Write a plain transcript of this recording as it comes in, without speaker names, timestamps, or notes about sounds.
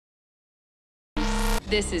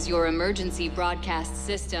This is your emergency broadcast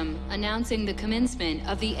system announcing the commencement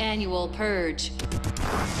of the annual purge.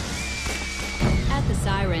 At the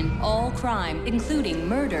siren, all crime, including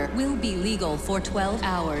murder, will be legal for 12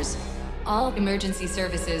 hours. All emergency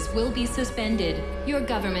services will be suspended. Your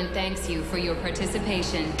government thanks you for your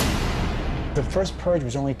participation. The first purge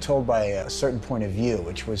was only told by a certain point of view,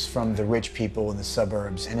 which was from the rich people in the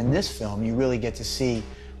suburbs. And in this film, you really get to see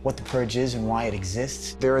what the purge is and why it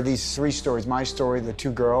exists. There are these three stories: my story, the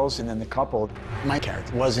two girls, and then the couple. My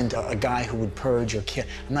character wasn't a guy who would purge or kill.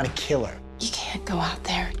 I'm not a killer. You can't go out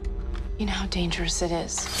there. You know how dangerous it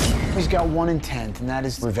is. He's got one intent, and that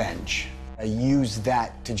is revenge. I use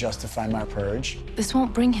that to justify my purge. This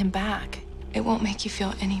won't bring him back. It won't make you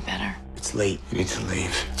feel any better. It's late. You need to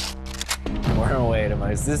leave. We're on our way to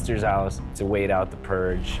my sister's house to wait out the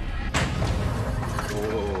purge.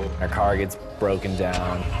 Our car gets broken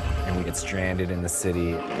down, and we get stranded in the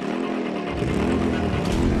city.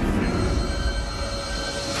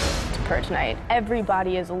 Purge night,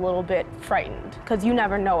 everybody is a little bit frightened because you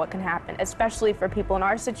never know what can happen, especially for people in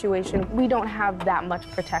our situation. We don't have that much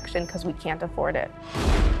protection because we can't afford it.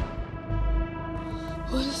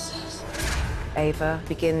 What is this? Ava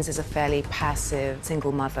begins as a fairly passive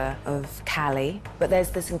single mother of Callie, but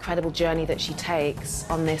there's this incredible journey that she takes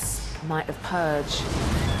on this night of purge.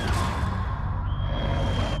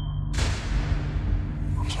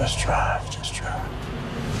 Just drive, just drive.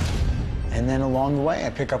 And then along the way, I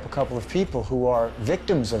pick up a couple of people who are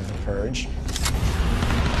victims of the purge.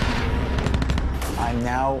 I'm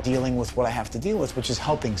now dealing with what I have to deal with, which is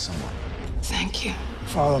helping someone. Thank you.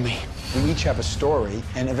 Follow me. We each have a story,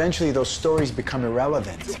 and eventually those stories become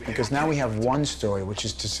irrelevant, because now we have one story, which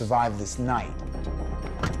is to survive this night.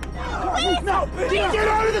 Please! No! Please get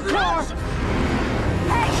out of the car! Hey!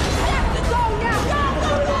 I have to go now! Go!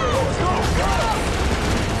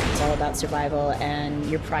 It's all about survival, and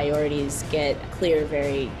your priorities get clear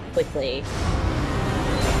very quickly.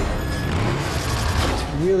 It's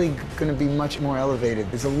really going to be much more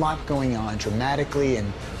elevated. There's a lot going on dramatically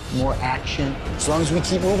and more action. As long as we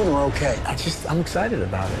keep moving, we're okay. I'm excited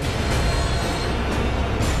about it.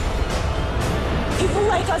 People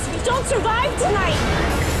like us, we don't survive tonight!